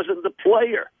just wasn't the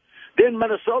player. Then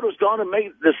Minnesota's gone and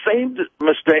made the same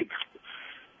mistake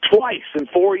twice in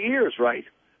 4 years, right?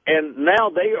 And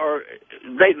now they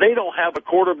don't have a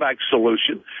quarterback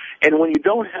solution. And when you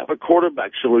don't have a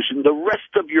quarterback solution, the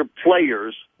rest of your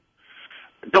players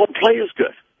don't play as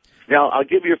good. Now, I'll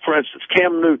give you, for instance,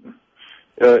 Cam Newton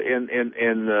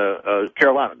in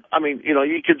Carolina. I mean,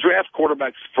 you can draft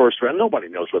quarterbacks first round. Nobody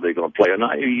knows whether they're going to play or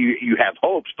not. You have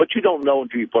hopes, but you don't know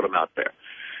until you put them out there.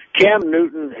 Cam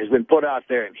Newton has been put out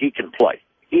there, and he can play.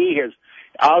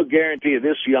 I'll guarantee you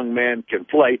this young man can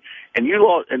play, and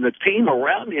the team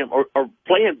around him are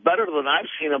playing better than I've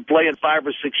seen them play in 5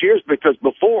 or 6 years, because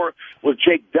before, with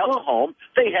Jake Delhomme,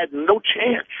 they had no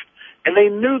chance, and they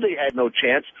knew they had no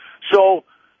chance. So,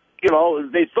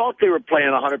 they thought they were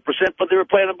playing 100%, but they were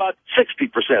playing about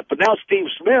 60%. But now Steve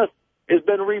Smith has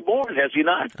been reborn, has he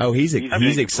not? Oh, he's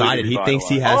excited. He thinks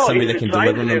he has somebody that can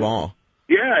deliver him the ball.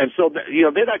 Yeah, and so,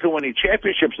 they're not going to win any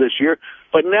championships this year,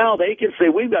 but now they can say,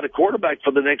 we've got a quarterback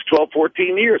for the next 12,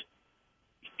 14 years.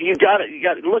 You got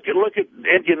to look at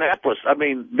Indianapolis. I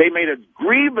mean, they made a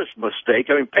grievous mistake.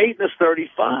 I mean, Peyton is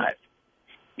 35.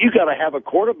 You got to have a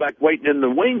quarterback waiting in the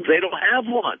wings. They don't have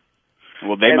one.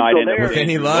 Well, they might end up with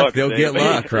any luck. They'll get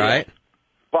luck, right?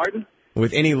 Pardon?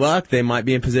 With any luck, they might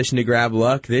be in position to grab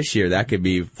luck this year. That could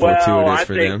be fortuitous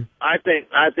for them. I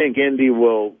think Indy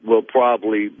will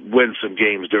probably win some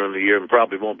games during the year, and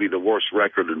probably won't be the worst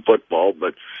record in football.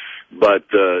 But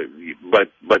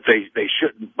they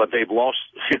shouldn't. But they've lost.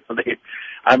 They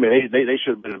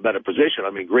should have been in a better position.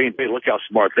 I mean, Green Bay. Look how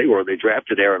smart they were. They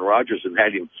drafted Aaron Rodgers and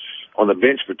had him on the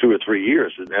bench for 2 or 3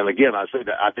 years. And again,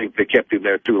 I think they kept him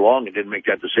there too long and didn't make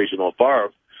that decision on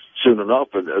Favre soon enough,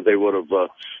 and they would have.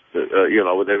 They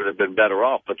would have been better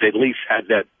off, but they at least had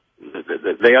that.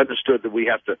 They understood that we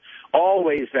have to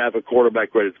always have a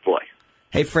quarterback ready to play.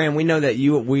 Hey, Fran, we know that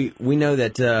you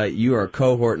are a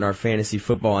cohort in our fantasy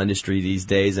football industry these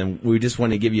days, and we just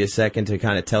want to give you a second to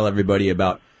kind of tell everybody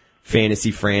about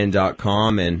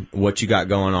FantasyFran.com and what you got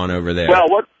going on over there. Well,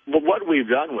 what we've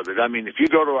done with it, I mean, if you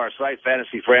go to our site,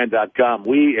 FantasyFran.com,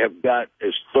 we have got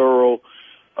as thorough.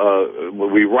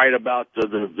 We write about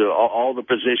all the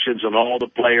positions and all the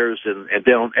players, and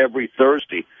then on every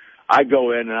Thursday, I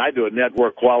go in and I do a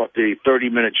network quality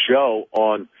 30-minute show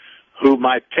on who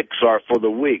my picks are for the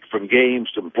week, from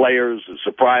games to players,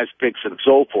 surprise picks, and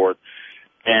so forth.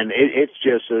 And it's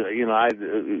just,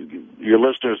 your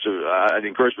listeners, I'd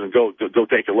encourage them to go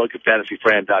take a look at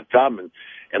FantasyFran.com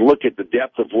and look at the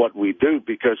depth of what we do,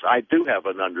 because I do have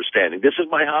an understanding. This is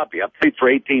my hobby. I played for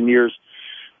 18 years.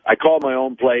 I call my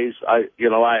own plays.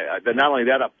 Not only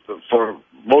that, for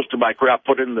most of my career, I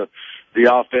put in the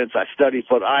offense. I study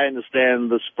foot. I understand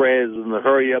the spreads and the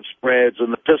hurry up spreads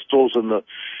and the pistols and the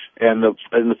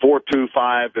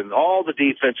 4-2-5 and all the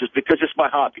defenses, because it's my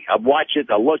hobby. I watch it,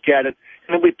 I look at it,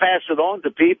 and then we pass it on to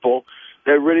people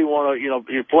that really want to,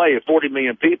 you play. 40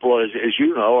 million people, as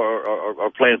you know,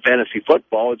 are playing fantasy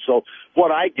football, and so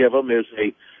what I give them is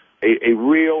a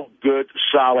real good,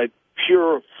 solid,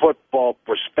 pure football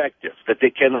perspective that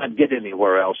they cannot get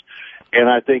anywhere else. And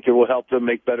I think it will help them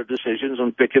make better decisions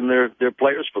on picking their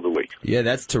players for the week. Yeah,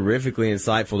 that's terrifically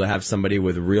insightful to have somebody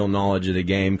with real knowledge of the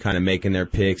game kind of making their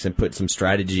picks and put some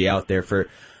strategy out there for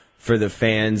the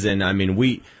fans. And, I mean,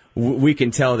 we can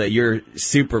tell that you're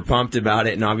super pumped about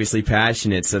it and obviously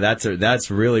passionate. So that's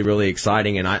really, really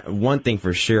exciting. And one thing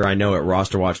for sure, I know at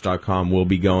RosterWatch.com we'll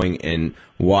be going and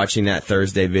watching that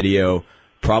Thursday video,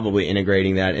 probably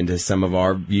integrating that into some of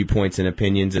our viewpoints and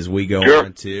opinions as we go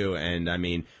on too. And I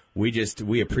mean,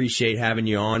 we appreciate having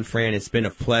you on, Fran. It's been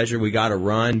a pleasure. We got to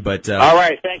run, but all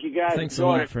right, thank you guys. Thanks a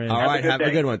lot, Fran. All right, have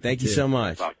a good one. Thank you so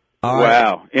much. All right.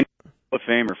 Wow. Hall of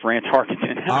Famer, Fran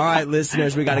Tarkenton. All right,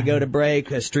 listeners, we got to go to break.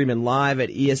 Streaming live at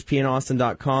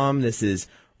ESPNAustin.com. This is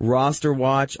Roster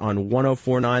Watch on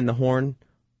 104.9 The Horn,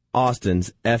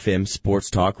 Austin's FM Sports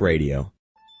Talk Radio.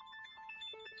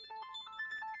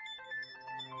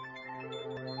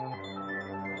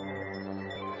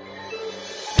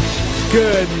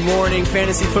 Good morning,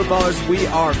 fantasy footballers. We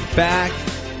are back.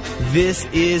 This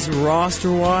is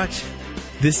Roster Watch.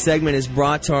 This segment is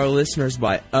brought to our listeners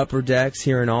by Upper Decks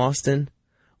here in Austin,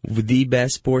 the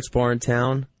best sports bar in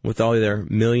town, with all their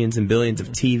millions and billions of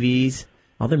TVs.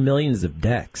 All their millions of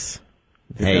decks.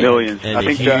 Hey, millions. And I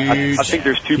think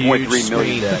there's 2.3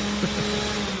 million decks.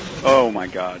 Oh my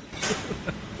God.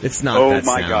 It's not Oh that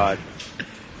my sound. God.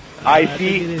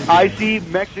 I see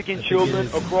Mexican children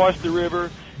across the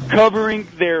river covering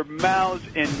their mouths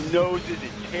and noses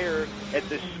in terror at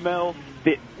the smell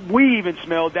that we even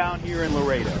smell down here in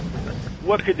Laredo.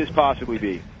 What could this possibly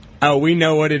be? Oh, we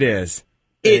know what it is.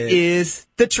 It is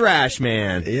the Trash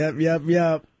Man.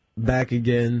 Yep. Back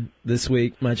again this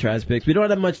week, my trash picks. We don't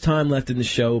have much time left in the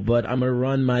show, but I'm going to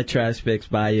run my trash picks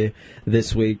by you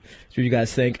this week. What do you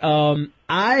guys think? I'm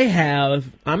going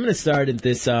to start at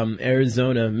this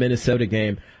Arizona-Minnesota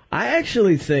game. I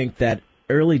actually think that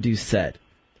Early Doucette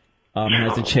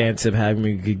has a chance of having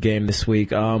a good game this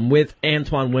week. With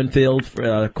Antoine Winfield,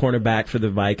 cornerback for the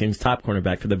Vikings, top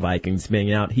cornerback for the Vikings,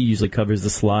 being out, he usually covers the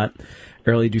slot.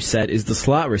 Early Doucette is the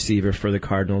slot receiver for the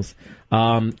Cardinals.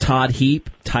 Todd Heap,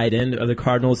 tight end of the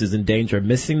Cardinals, is in danger of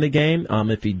missing the game.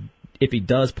 If he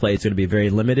does play, it's going to be very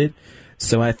limited.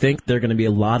 So I think there are going to be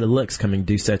a lot of looks coming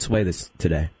Doucette's way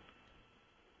today.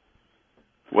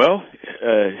 Well,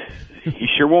 he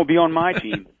sure won't be on my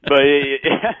team, but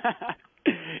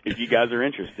if you guys are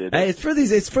interested, hey, it's for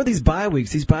these bye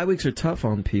weeks. These bye weeks are tough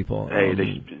on people. Hey,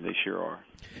 they sure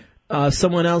are.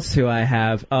 Someone else who I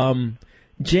have,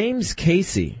 James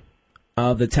Casey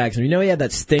of the Texans. You know, he had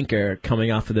that stinker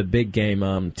coming off of the big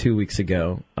game 2 weeks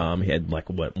ago. He had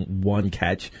one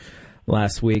catch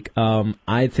last week.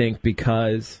 I think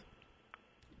because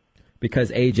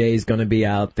AJ is going to be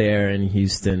out there in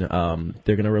Houston,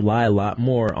 they're going to rely a lot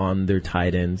more on their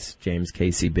tight ends, James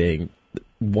Casey being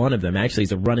one of them. Actually,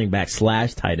 he's a running back /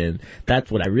 tight end. That's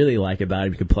what I really like about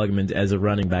him. You can plug him in as a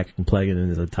running back, you can plug him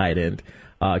in as a tight end.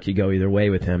 Could go either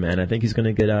way with him, and I think he's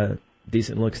going to get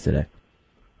decent looks today.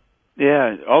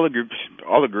 Yeah, I'll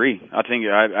agree. I think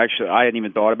I hadn't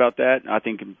even thought about that. I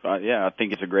think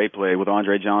it's a great play with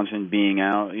Andre Johnson being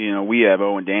out. You know, we have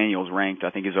Owen Daniels ranked, I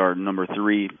think, as our number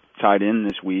 3 tight end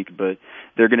this week, but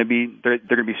they're going to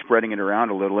be spreading it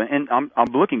around a little. And I'm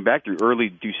looking back through Early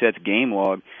Doucette's game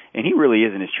log, and he really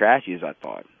isn't as trashy as I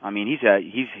thought. I mean, he's had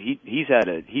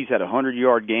a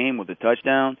 100-yard game with a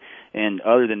touchdown, and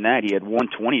other than that, he had one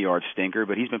 20-yard stinker,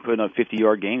 but he's been putting up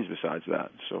 50-yard games besides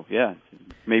that. So yeah,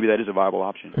 maybe that is a viable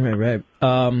option. Right.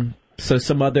 So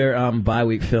some other bye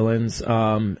week fill-ins.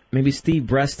 Maybe Steve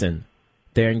Breston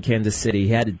there in Kansas City.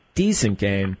 He had a decent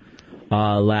game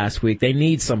last week. They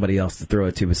need somebody else to throw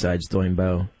it to besides Dwayne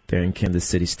Bowe there in Kansas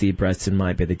City. Steve Breston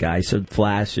might be the guy. He showed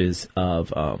flashes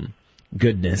of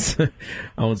goodness. I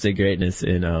won't say greatness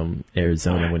in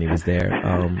Arizona when he was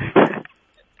there.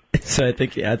 So I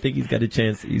think he's got a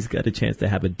chance. He's got a chance to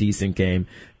have a decent game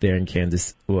there in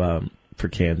Kansas. For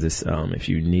Kansas, if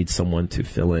you need someone to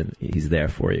fill in, he's there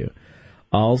for you.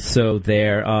 Also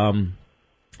there,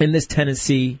 in this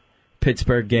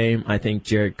Tennessee-Pittsburgh game, I think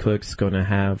Jared Cook's going to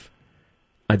have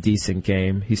a decent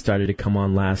game. He started to come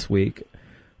on last week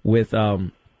with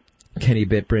Kenny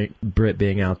Britt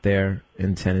being out there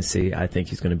in Tennessee. I think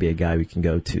he's going to be a guy we can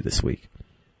go to this week.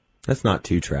 That's not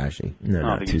too trashy. No,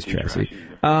 not too trashy.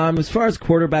 As far as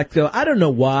quarterbacks go, I don't know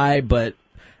why, but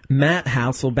Matt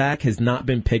Hasselbeck has not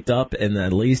been picked up in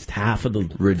at least half of the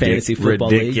fantasy football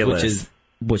league,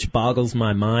 which boggles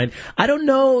my mind. I don't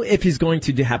know if he's going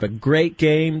to have a great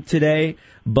game today,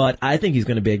 but I think he's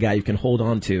going to be a guy you can hold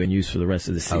on to and use for the rest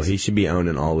of the season. Oh, he should be owned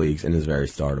in all leagues and is very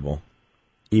startable,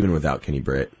 even without Kenny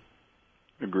Britt.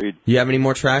 Agreed. You have any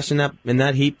more trash in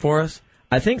that heap for us?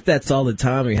 I think that's all the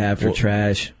time we have for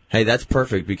trash. Hey, that's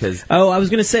perfect because... Oh, I was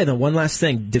going to say, the one last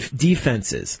thing,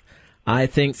 defenses. I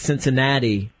think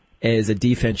Cincinnati is a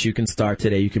defense you can start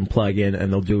today, you can plug in,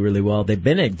 and they'll do really well. They've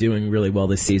been doing really well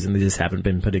this season. They just haven't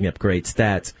been putting up great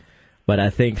stats. But I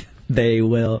think they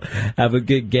will have a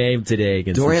good game today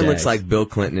against the Dorian Jags. looks like Bill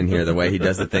Clinton in here, the way he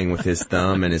does the thing with his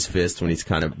thumb and his fist when he's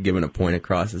kind of giving a point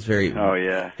across. It's very... Oh,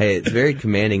 yeah. Hey, it's very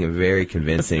commanding and very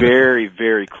convincing. Very,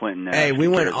 very Clinton. Hey, we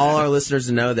want all our listeners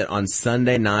to know that on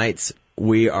Sunday nights,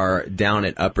 we are down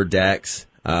at Upper Decks.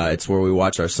 It's where we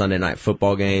watch our Sunday night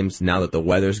football games. Now that the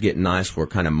weather's getting nice, we're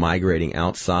kind of migrating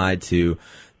outside to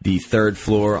the 3rd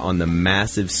floor on the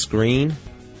massive screen.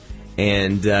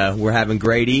 And we're having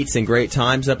great eats and great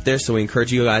times up there, so we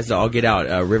encourage you guys to all get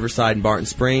out. Riverside and Barton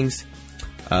Springs.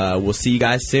 We'll see you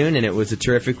guys soon, and it was a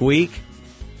terrific week.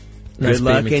 Nice Good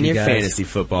luck being with in you your guys. fantasy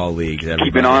football leagues,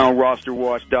 everybody. Keep an eye on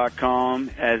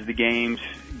RosterWatch.com as the games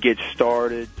get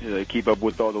started, keep up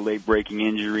with all the late-breaking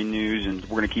injury news, and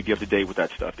we're going to keep you up to date with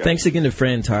that stuff, guys. Thanks again to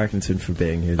Fran Tarkenton for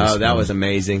being here this Oh, that morning. was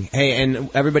amazing. Hey,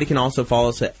 and everybody can also follow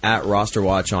us at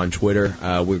RosterWatch on Twitter.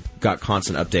 We've got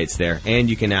constant updates there, and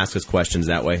you can ask us questions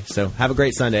that way. So have a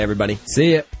great Sunday, everybody.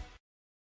 See ya.